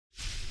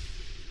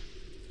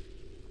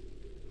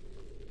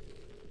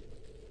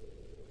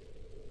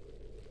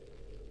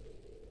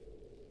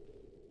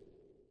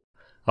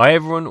Hi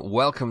everyone,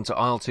 welcome to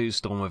IL-2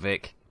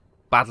 Sturmovik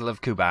Battle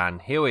of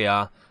Kuban. Here we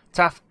are,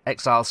 Taff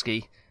Exile.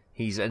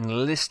 He's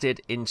enlisted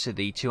into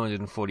the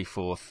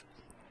 244th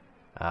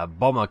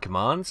Bomber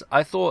Command.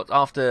 I thought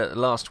after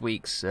last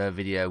week's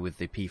video with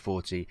the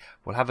P40,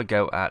 we'll have a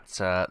go at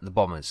the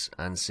bombers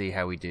and see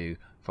how we do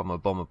from a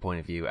bomber point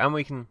of view. And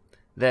we can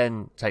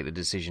then take the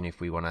decision if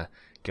we want to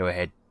go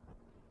ahead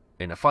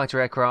in a fighter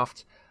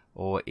aircraft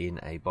or in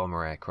a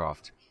bomber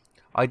aircraft.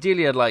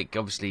 Ideally, I'd like,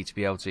 obviously, to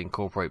be able to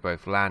incorporate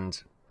both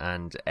land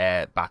and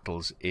air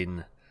battles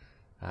in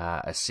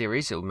a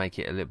series. It'll make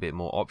it a little bit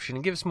more option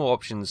and give us more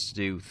options to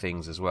do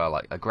things as well,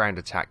 like a ground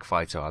attack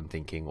fighter, I'm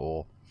thinking,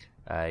 or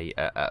a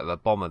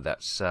bomber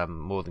that's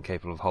more than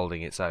capable of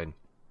holding its own.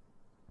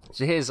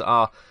 So here's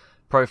our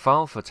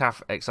profile for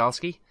Taff Exile.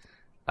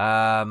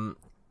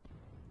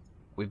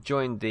 We've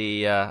joined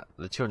the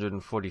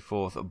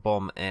 244th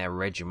Bomb Air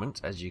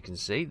Regiment, as you can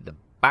see, the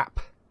BAP.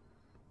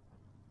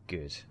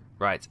 Good.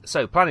 Right,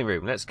 so planning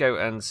room. Let's go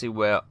and see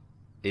where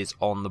is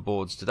on the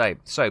boards today.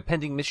 So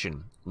pending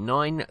mission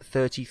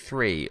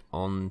 9:33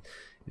 on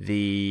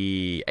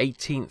the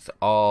 18th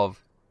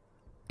of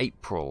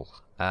April,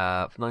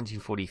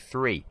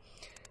 1943.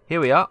 Here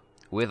we are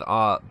with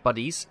our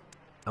buddies,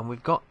 and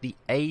we've got the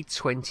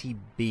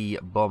A20B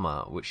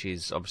bomber, which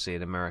is obviously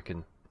an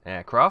American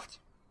aircraft.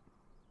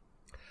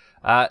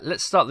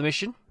 Let's start the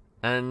mission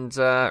and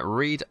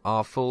read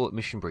our full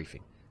mission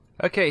briefing.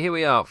 Okay, here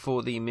we are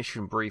for the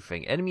mission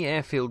briefing. Enemy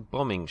airfield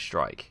bombing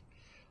strike.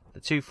 The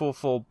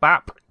 244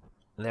 BAP.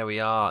 There we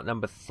are,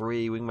 number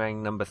 3,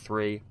 wingman number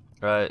 3.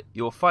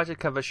 Your fighter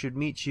cover should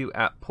meet you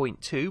at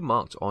point 2,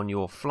 marked on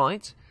your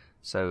flight.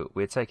 So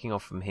we're taking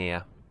off from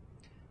here.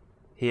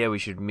 Here we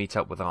should meet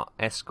up with our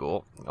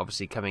escort.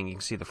 Obviously coming, you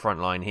can see the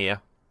front line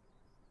here,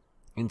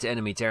 into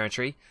enemy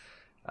territory.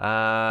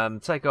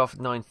 Take off at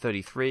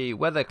 9:33.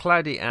 Weather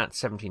cloudy at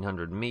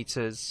 1700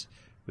 meters.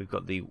 We've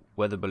got the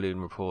weather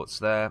balloon reports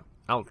there.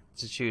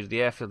 Altitude of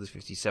the airfield is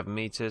 57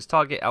 meters.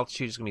 Target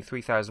altitude is going to be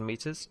 3,000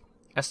 meters.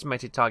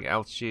 Estimated target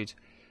altitude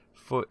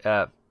for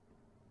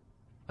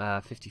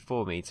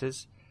 54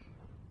 meters.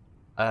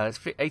 It's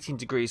 18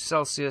 degrees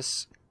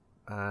Celsius,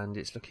 and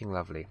it's looking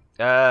lovely.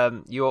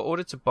 You are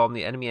ordered to bomb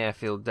the enemy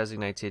airfield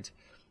designated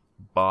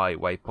by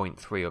waypoint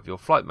 3 of your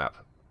flight map.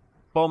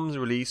 Bombs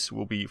release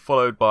will be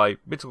followed by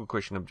mythical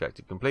question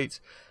objective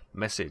complete.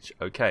 Message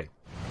OK.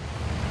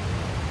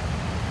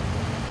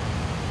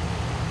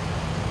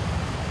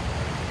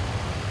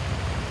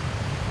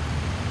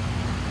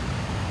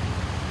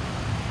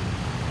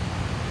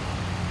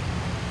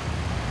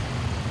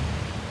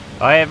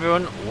 Hi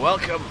everyone,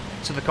 welcome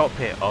to the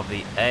cockpit of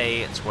the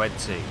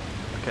A20.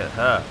 Look at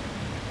her.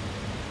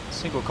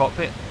 Single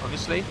cockpit,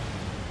 obviously.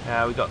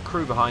 We've got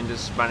crew behind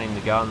us manning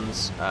the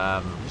guns.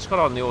 Just got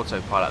on the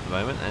autopilot at the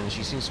moment, and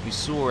she seems to be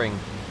soaring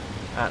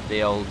at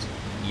the old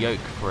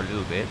yoke for a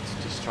little bit,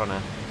 just trying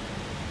to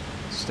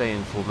stay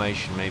in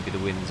formation. Maybe the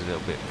wind's a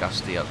little bit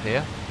gusty up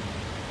here.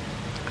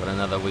 Got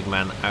another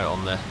wingman out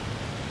on the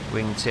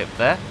wingtip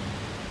there.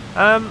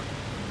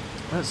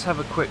 Let's have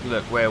a quick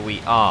look where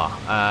we are,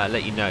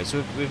 let you know.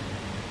 So we've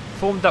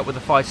formed up with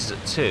the fighters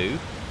at 2,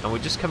 and we're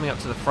just coming up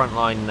to the front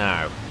line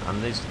now.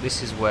 And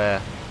this is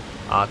where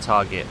our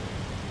target.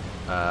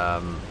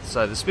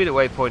 So the speed at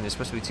waypoint is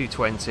supposed to be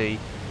 220,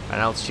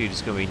 and altitude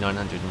is going to be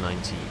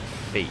 990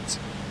 feet.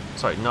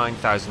 Sorry,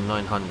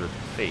 9,900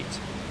 feet.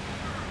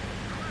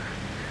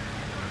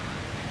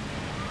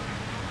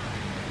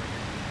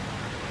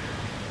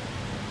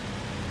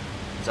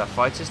 Is that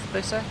fighters, did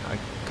they say? I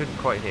couldn't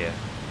quite hear.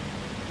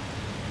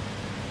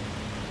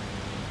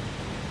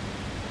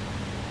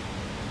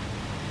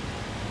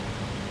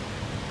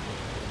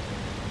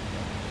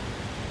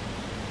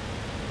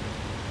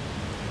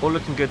 All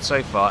looking good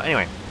so far.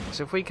 Anyway,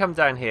 so if we come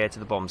down here to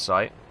the bomb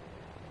site,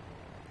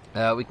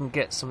 we can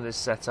get some of this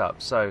set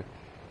up. So,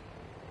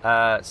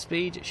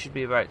 speed should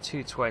be about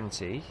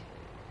 220.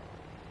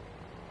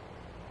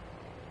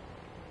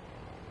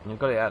 And we've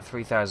got it at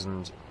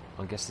 3,000,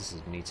 I guess this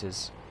is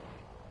meters,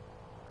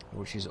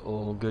 which is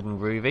all good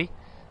and groovy.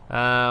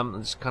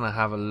 Let's kind of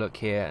have a look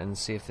here and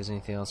see if there's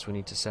anything else we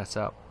need to set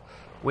up.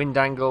 Wind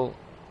angle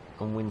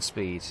and wind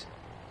speed.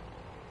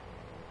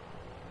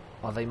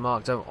 Are they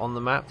marked up on the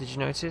map? Did you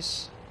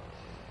notice?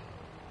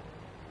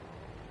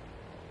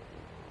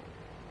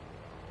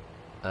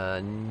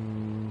 No,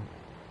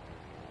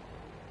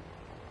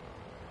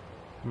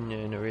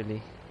 not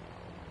really.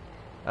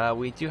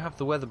 We do have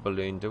the weather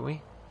balloon, don't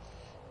we?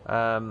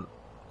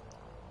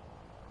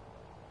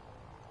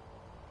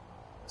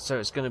 So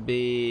it's going to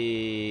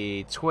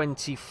be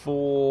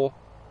 24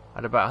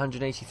 at about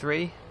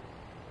 183.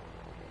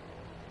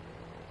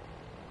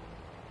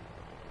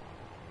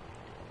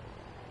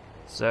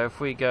 So if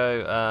we go,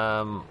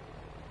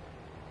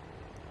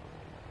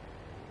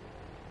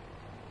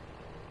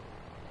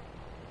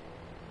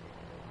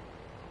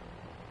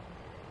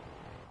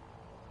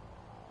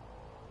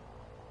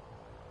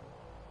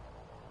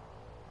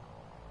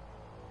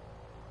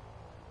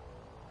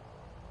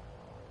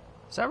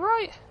 is that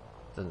right?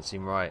 Doesn't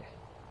seem right.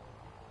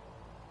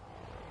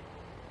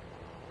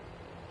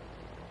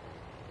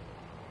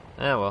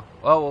 well.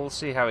 Well, we'll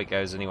see how it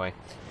goes anyway.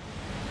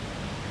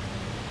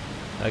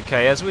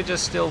 Okay, as we're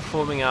just still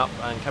forming up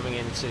and coming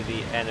into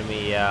the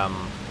enemy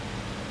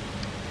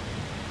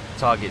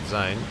target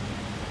zone,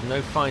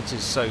 no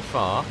fighters so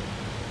far.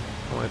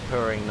 We're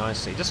purring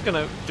nicely. Just going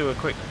to do a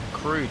quick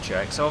crew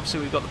check. So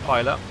obviously we've got the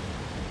pilot,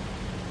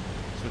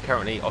 so we're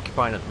currently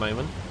occupying at the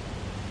moment.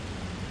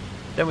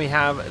 Then we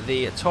have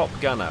the top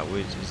gunner,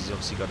 which has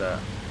obviously got a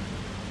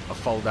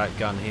fold-out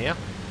gun here.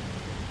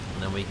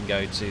 And then we can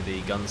go to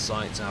the gun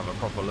sight to have a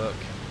proper look.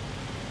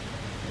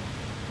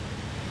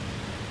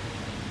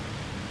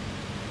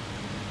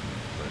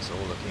 But it's all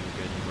looking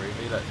good and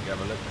groovy. Let's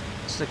have a look.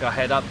 Stick our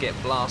head up, get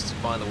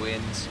blasted by the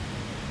winds.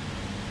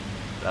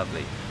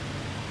 Lovely.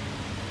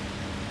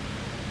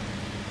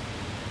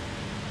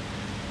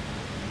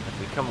 If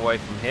we come away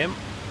from him,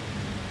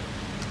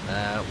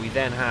 we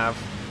then have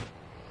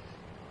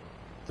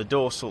the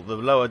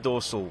lower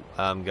dorsal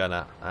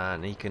gunner,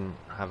 and he can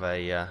have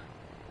a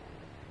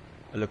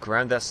look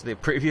around. That's the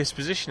previous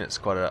position. It's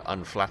quite an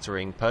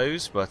unflattering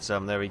pose, but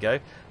there we go.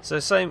 So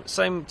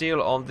same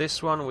deal on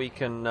this one. We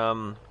can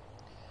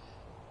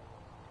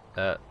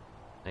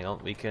hang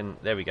on.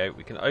 There we go.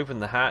 We can open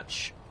the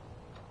hatch,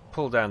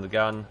 pull down the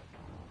gun.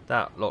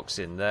 That locks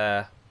in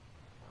there,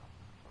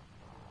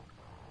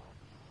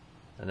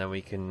 and then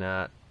we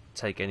can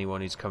take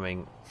anyone who's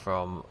coming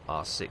from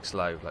our 6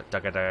 low, like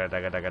dagga dagga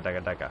dagga dagga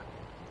dagga dagga.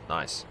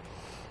 Nice,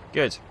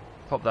 good.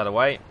 Pop that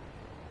away.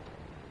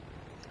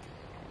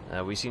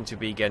 We seem to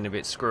be getting a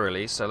bit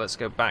squirrely, so let's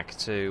go back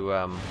to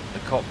the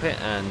cockpit,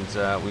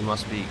 and we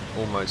must be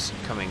almost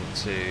coming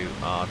to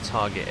our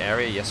target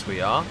area. Yes,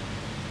 we are.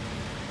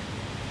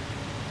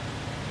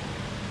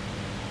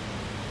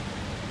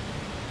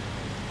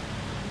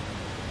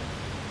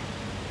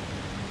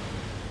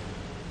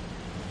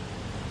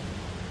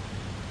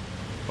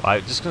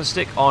 Right, just going to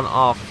stick on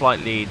our flight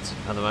lead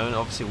at the moment.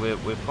 Obviously,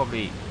 we're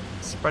probably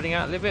spreading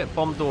out a little bit.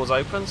 Bomb doors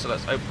open, so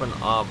let's open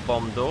our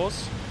bomb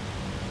doors.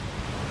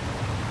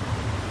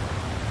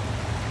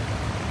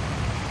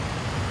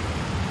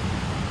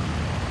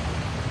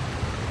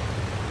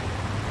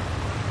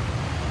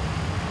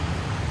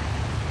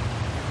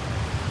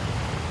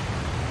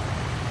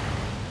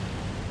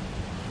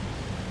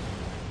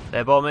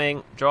 They're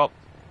bombing. Drop.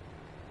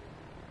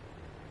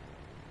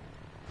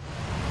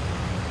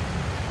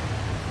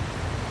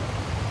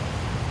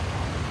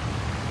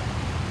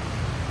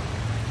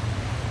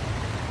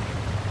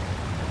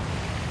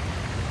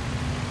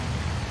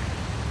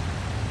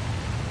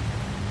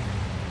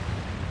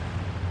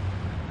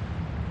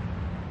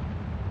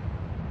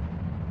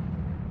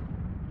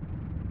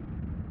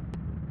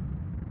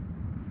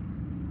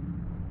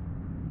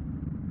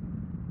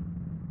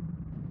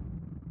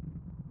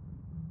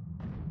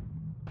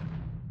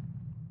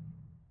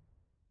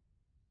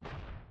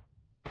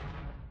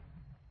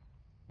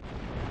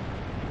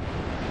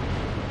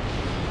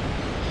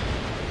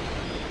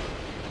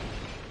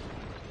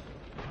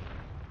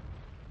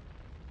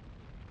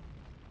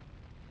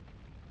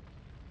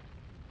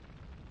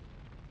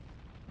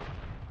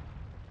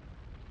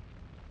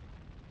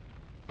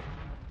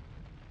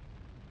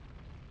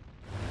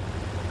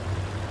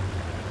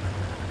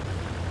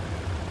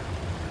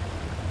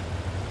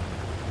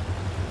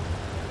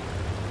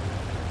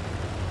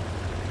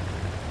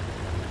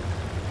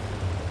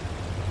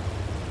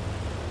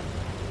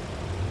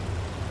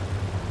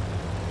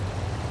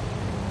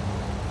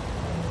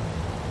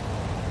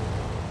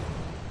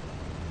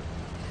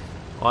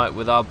 Right,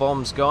 with our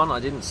bombs gone, I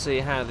didn't see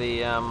how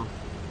the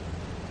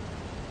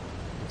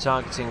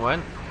targeting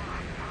went,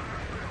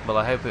 but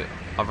I hope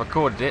I've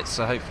recorded it,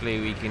 so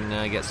hopefully we can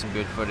get some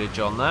good footage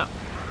on that.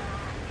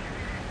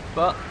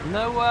 But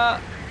no,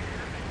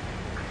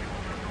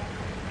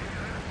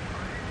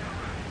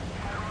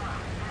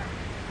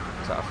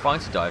 is that a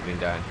fighter diving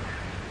down?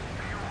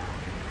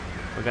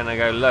 We're going to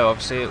go low.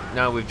 Obviously,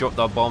 now we've dropped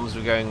our bombs,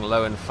 we're going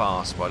low and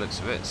fast by the looks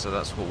of it. So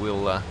that's what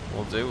we'll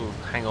do. We'll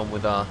hang on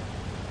with our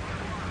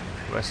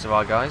rest of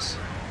our guys.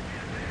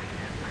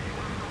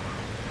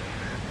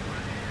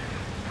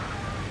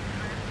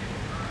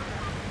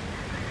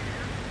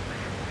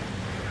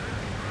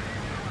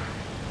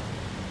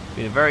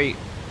 Been a very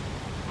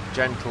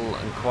gentle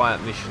and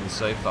quiet mission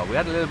so far. We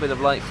had a little bit of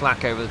light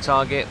flak over the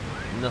target,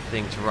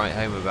 nothing to write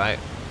home about.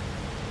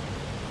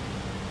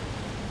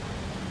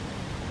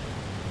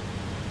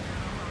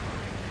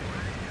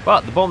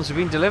 But the bombs have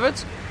been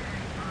delivered.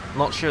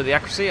 Not sure of the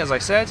accuracy, as I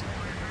said,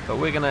 but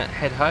we're going to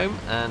head home,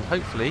 and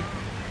hopefully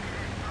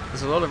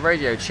there's a lot of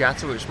radio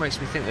chatter which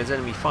makes me think there's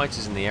enemy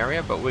fighters in the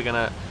area, but we're going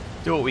to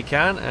do what we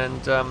can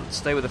and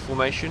stay with the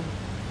formation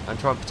and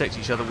try and protect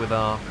each other with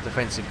our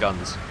defensive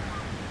guns.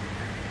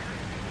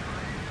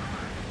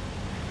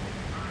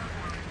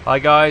 Hi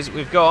guys,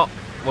 we've got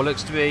what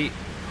looks to be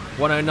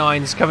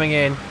 109s coming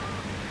in.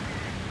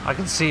 I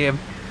can see him.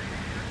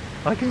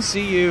 I can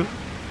see you.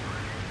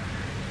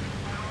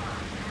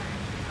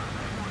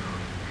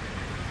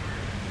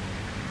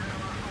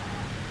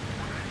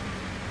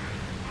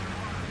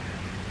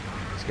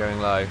 It's going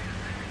low.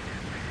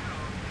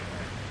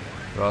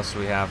 Who else do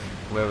we have?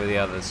 Where were the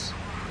others?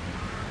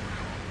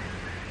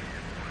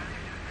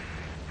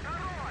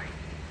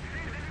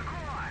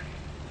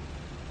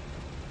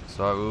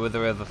 So we're with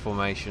the other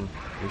formation.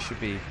 We should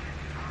be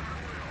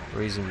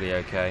reasonably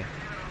okay.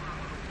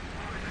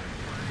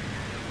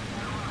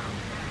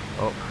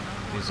 Oh,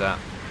 who's that?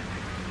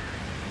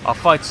 Our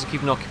fighters are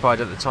keeping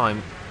occupied at the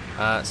time,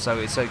 so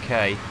it's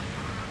okay.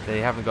 They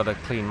haven't got a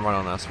clean run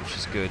on us, which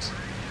is good.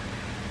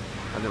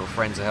 Our little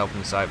friends are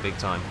helping us out big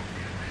time.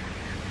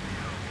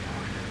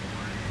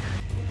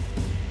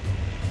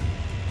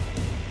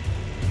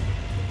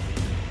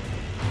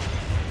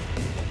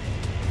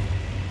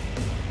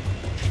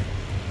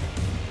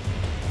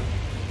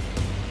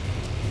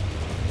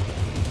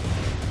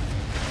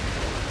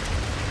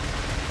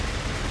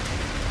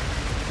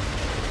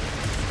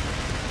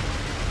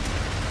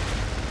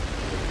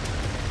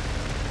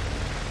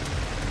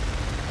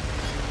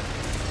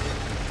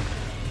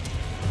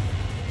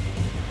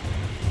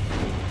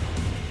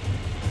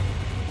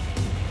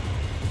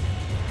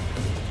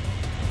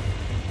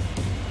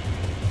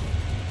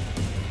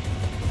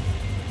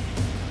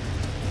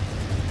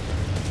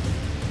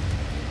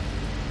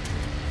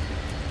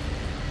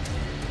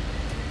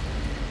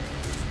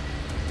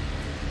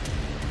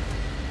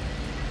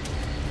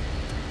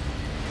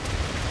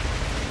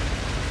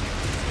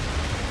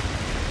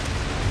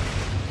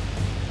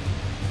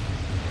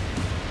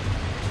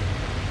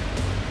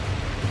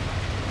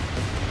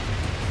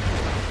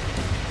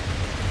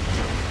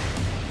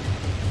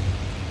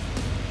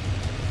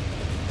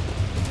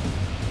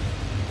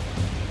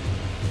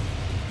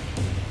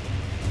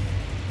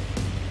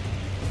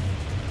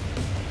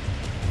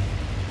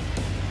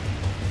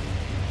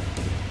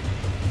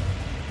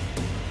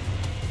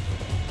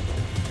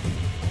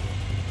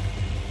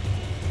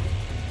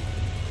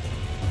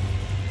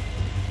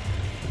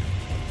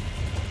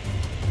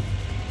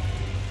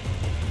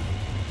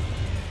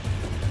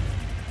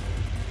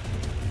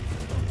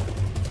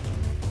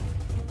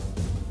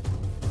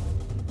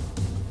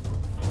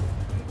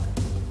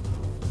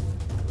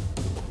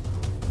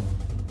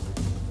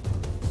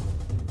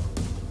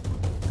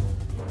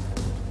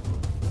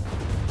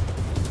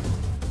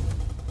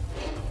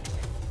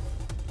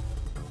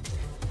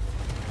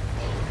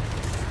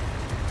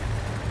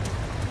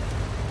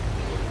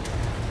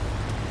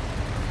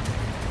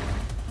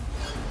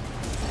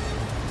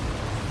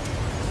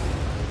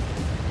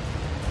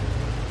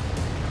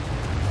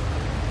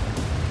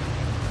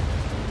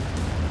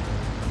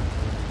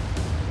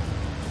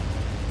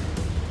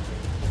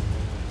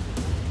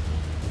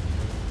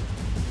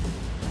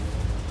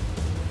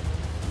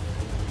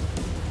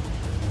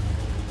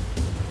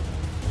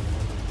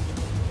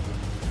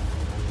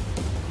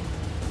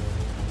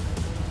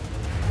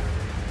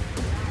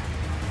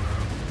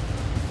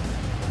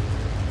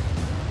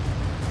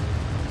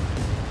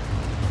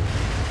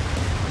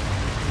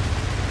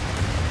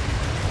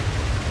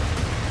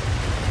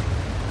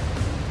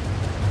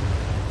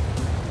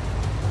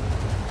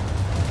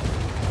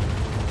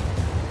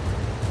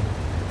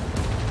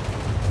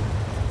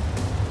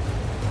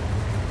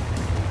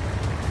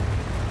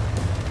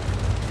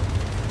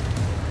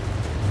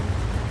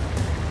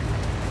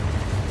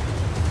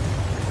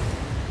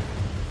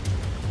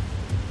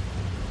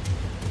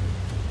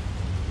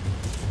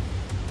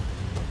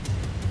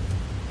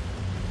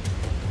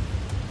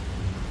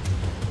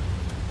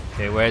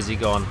 Okay, where's he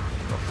gone?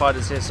 Got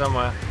fighters here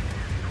somewhere.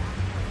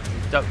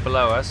 He ducked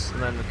below us,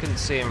 and then we couldn't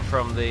see him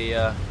from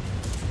the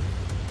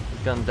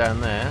gun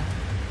down there.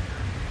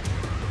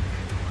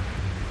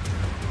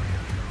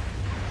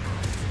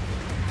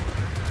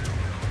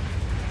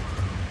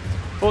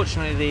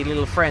 Fortunately, the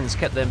little friends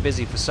kept them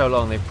busy for so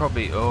long. They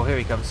probably... Oh, here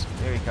he comes.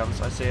 Here he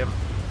comes. I see him.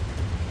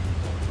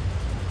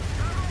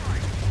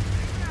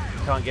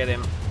 Can't get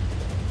him.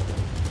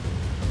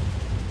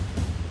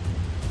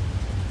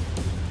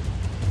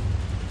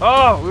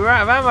 Oh, we were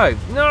out of ammo.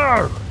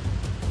 No!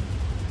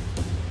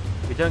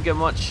 We don't get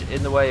much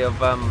in the way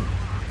of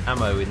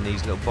ammo in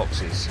these little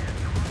boxes.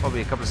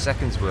 Probably a couple of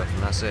seconds worth,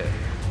 and that's it.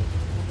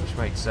 Which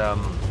makes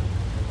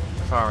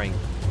firing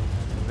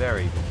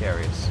very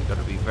precarious. You've got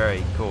to be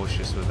very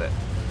cautious with it.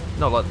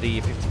 Not like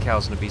the 50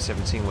 cals in a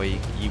B-17 where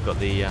you've got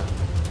the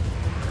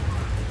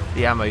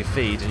ammo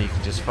feed and you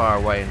can just fire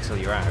away until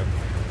you're out.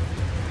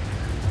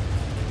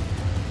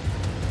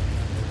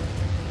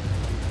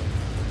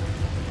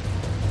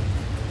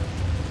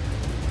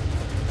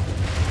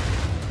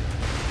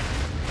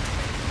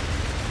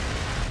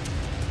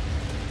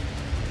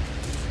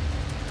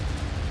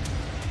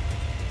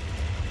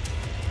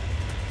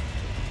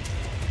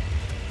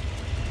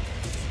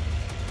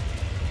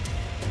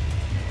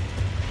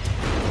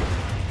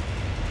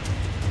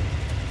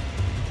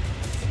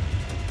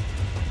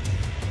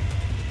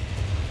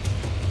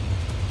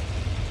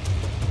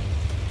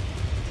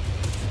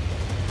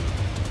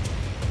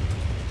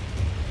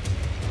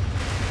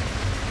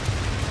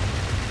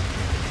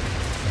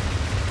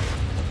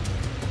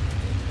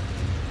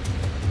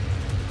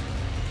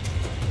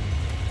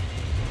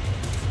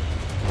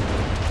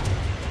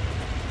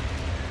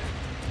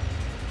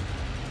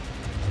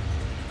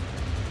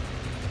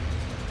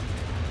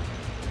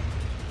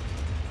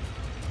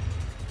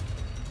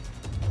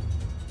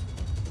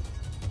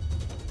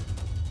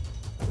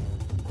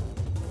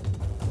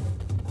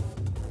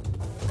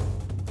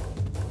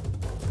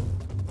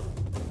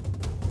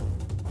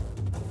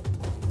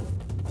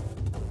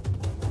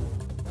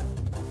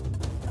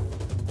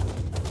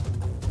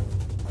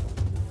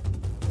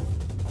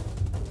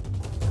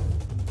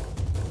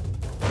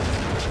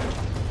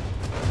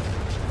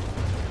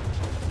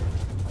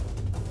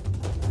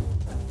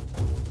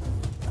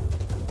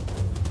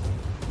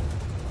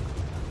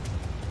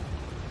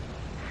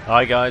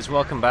 Hi guys,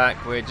 welcome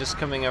back. We're just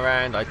coming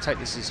around. I take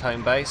this as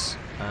home base.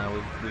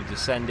 We've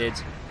descended.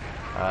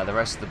 The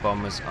rest of the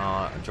bombers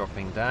are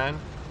dropping down.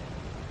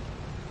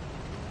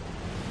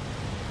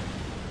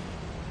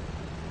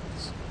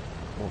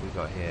 What we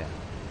got here?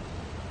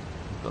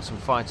 We've got some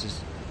fighters.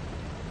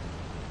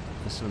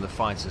 There's some of the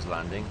fighters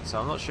landing. So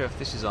I'm not sure if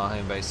this is our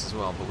home base as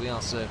well, but we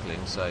are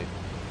circling. So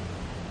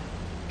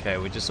okay,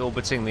 we're just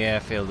orbiting the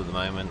airfield at the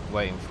moment,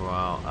 waiting for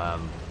our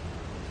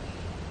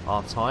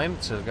time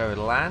to go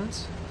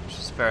land, which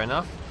is fair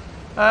enough.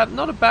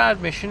 Not a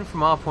bad mission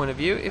from our point of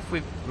view. If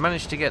we've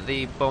managed to get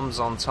the bombs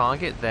on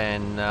target,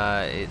 then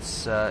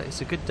it's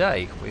a good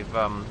day. We've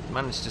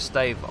managed to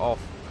stave off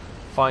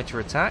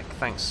fighter attack,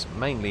 thanks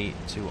mainly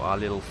to our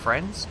little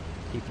friends,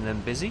 keeping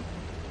them busy.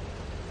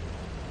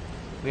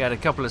 We had a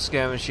couple of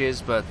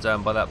skirmishes, but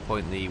by that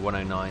point the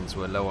 109s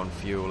were low on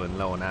fuel and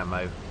low on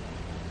ammo.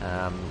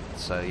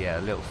 So yeah,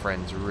 little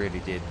friends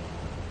really did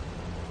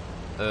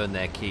earn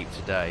their keep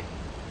today.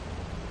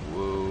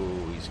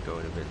 Whoa, he's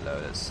going a bit low.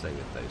 Let's stay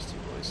with those two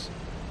boys.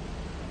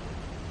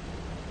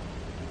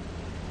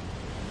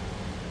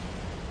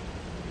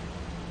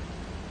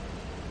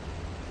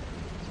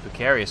 It's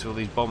precarious with all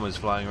these bombers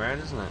flying around,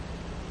 isn't it?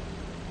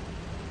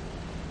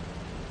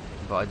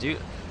 But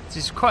this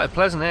is quite a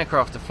pleasant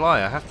aircraft to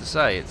fly, I have to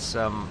say. It's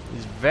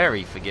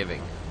very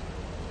forgiving.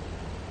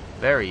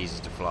 Very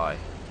easy to fly.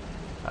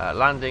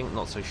 Landing,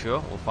 not so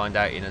sure. We'll find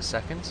out in a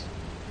second.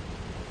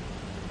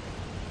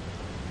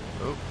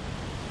 Oh.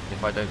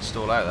 If I don't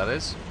stall out, that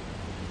is.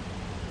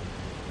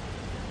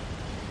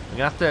 I'm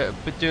going to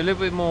have to do a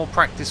little bit more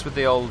practice with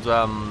the old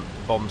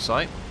bomb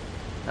site.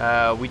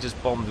 We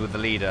just bombed with the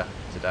leader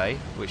today,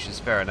 which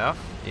is fair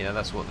enough. You know,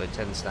 that's what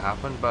tends to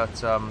happen.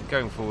 But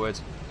going forward,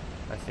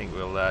 I think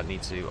we'll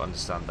need to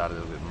understand that a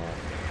little bit more.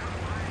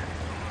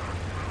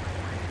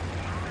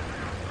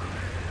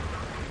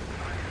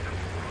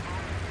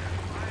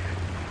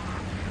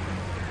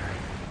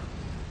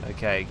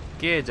 Okay,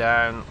 gear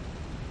down.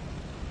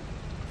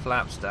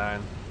 Flaps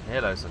down.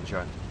 Hello,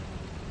 sunshine.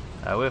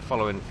 We're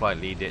following flight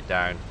lead it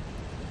down.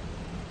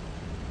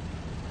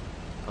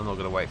 I'm not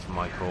going to wait for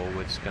my call.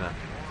 We're just going to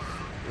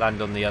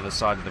land on the other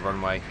side of the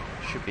runway.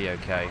 Should be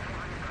okay.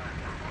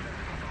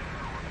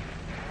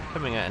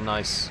 Coming at a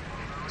nice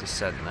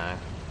descent now.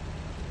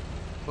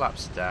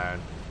 Flaps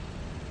down.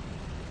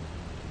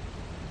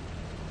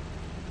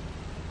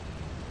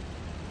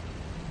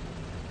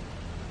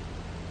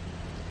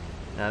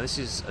 Now this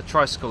is a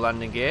tricycle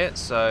landing gear,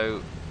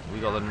 so we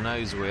got the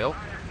nose wheel,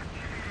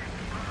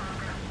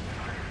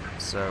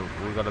 so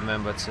we've got to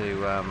remember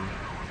to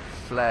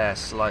flare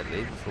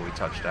slightly before we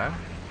touch down,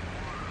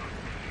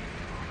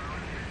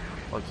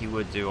 like you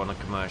would do on a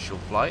commercial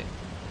flight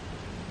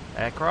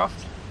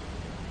aircraft,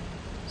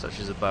 such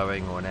as a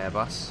Boeing or an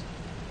Airbus,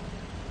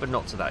 but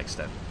not to that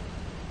extent.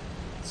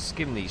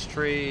 Skim these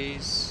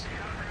trees.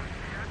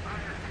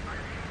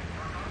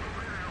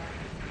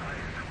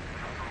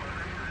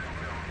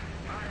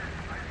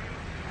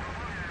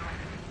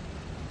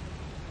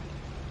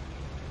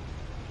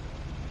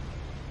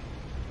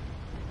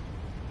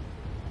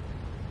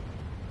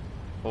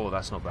 Oh,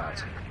 that's not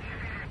bad.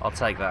 I'll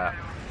take that.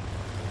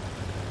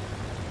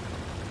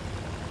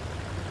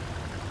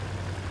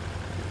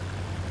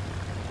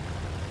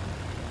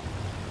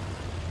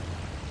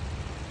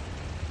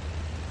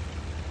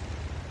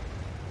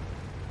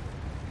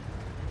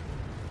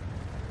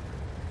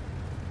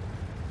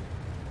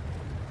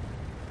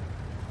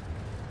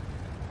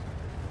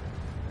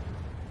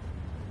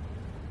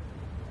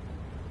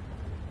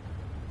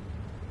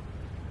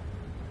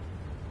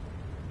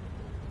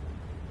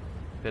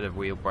 Bit of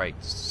wheel brake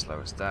just to slow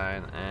us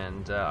down,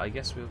 and I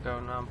guess we'll go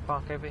and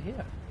park over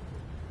here.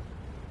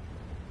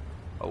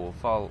 Oh, we'll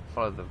follow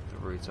the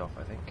route off,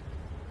 I think.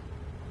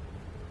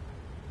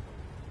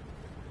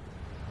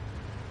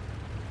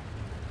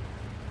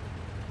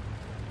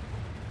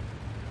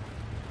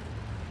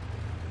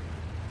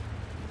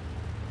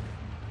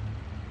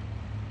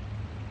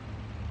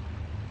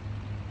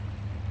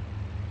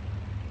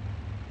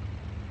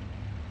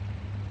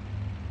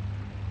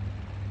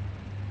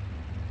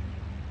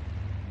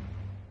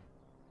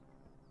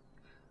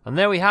 And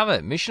there we have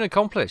it. Mission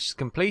accomplished.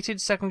 Completed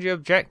secondary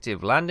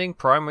objective. Landing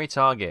primary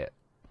target.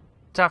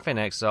 Taff in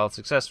Exile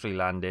successfully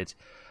landed.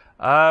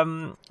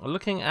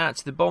 Looking at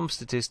the bomb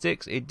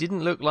statistics, it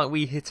didn't look like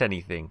we hit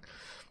anything.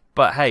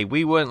 But hey,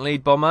 we weren't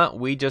lead bomber.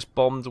 We just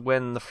bombed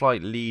when the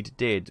flight lead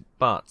did.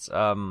 But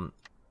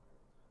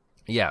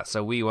yeah,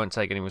 so we won't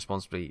take any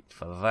responsibility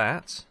for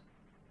that.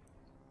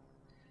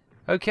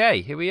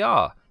 Okay, here we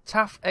are.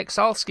 Taff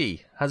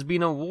Exalski has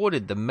been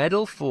awarded the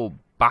Medal for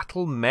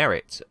Battle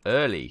Merit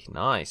early.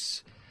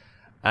 Nice.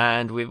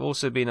 And we've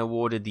also been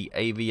awarded the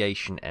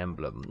Aviation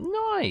Emblem.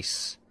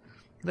 Nice.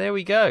 There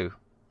we go.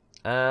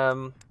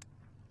 So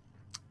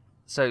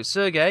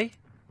Sergey,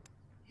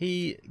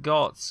 he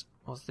got,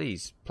 what's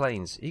these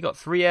planes? He got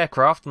 3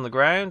 aircraft on the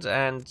ground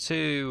and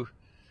 2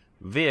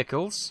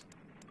 vehicles.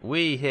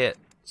 We hit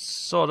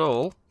sod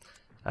all.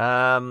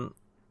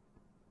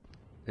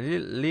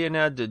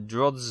 Leonid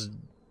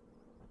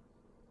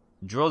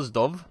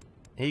Drozdov,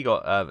 he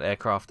got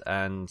aircraft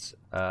and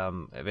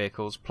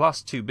vehicles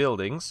plus 2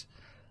 buildings.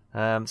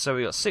 So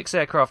we got 6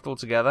 aircraft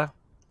altogether,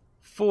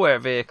 4 air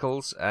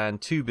vehicles,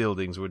 and 2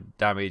 buildings were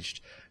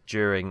damaged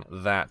during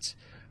that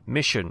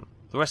mission.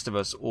 The rest of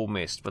us all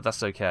missed, but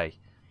that's okay.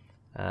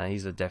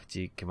 He's the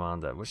deputy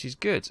commander, which is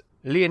good.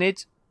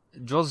 Leonid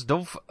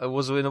Drozdov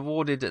was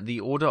awarded the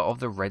Order of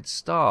the Red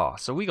Star.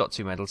 So we got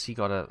 2 medals. He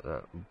got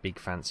a big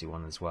fancy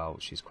one as well,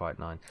 which is quite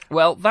nice.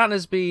 Well, that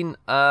has been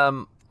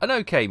an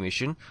okay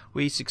mission.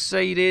 We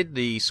succeeded.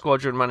 The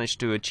squadron managed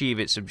to achieve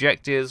its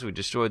objectives. We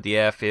destroyed the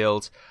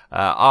airfield.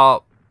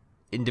 Our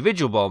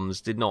individual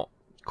bombs did not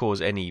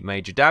cause any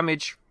major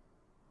damage.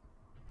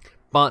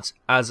 But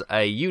as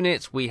a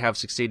unit, we have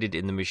succeeded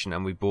in the mission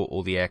and we brought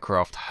all the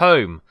aircraft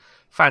home.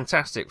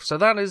 Fantastic. So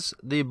that is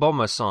the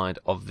bomber side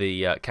of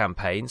the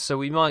campaign. So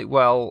we might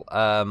well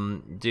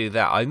do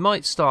that. I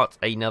might start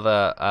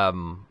another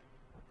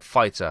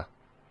fighter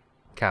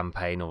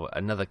campaign or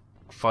another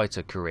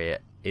fighter career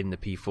in the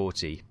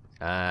P40.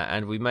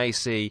 And we may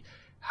see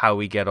how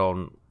we get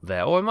on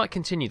there. Or I might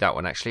continue that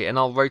one actually. And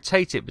I'll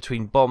rotate it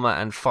between bomber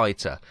and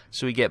fighter.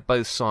 So we get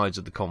both sides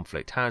of the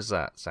conflict. How does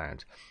that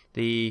sound?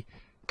 The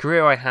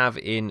career I have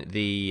in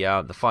the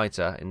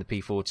fighter in the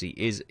P40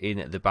 is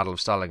in the Battle of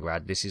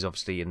Stalingrad. This is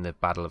obviously in the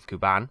Battle of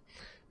Kuban,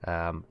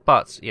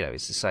 but you know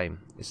it's the same.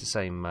 It's the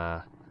same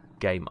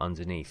game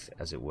underneath,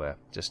 as it were.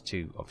 Just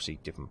 2 obviously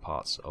different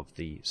parts of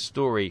the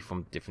story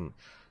from different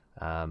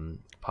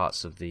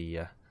parts of the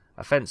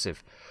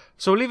offensive.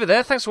 So we'll leave it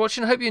there. Thanks for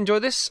watching. I hope you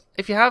enjoyed this.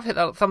 If you have, hit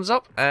that thumbs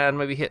up and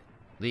maybe hit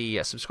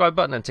the subscribe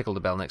button and tickle the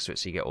bell next to it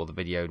so you get all the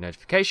video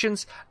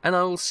notifications. And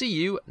I will see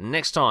you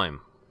next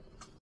time.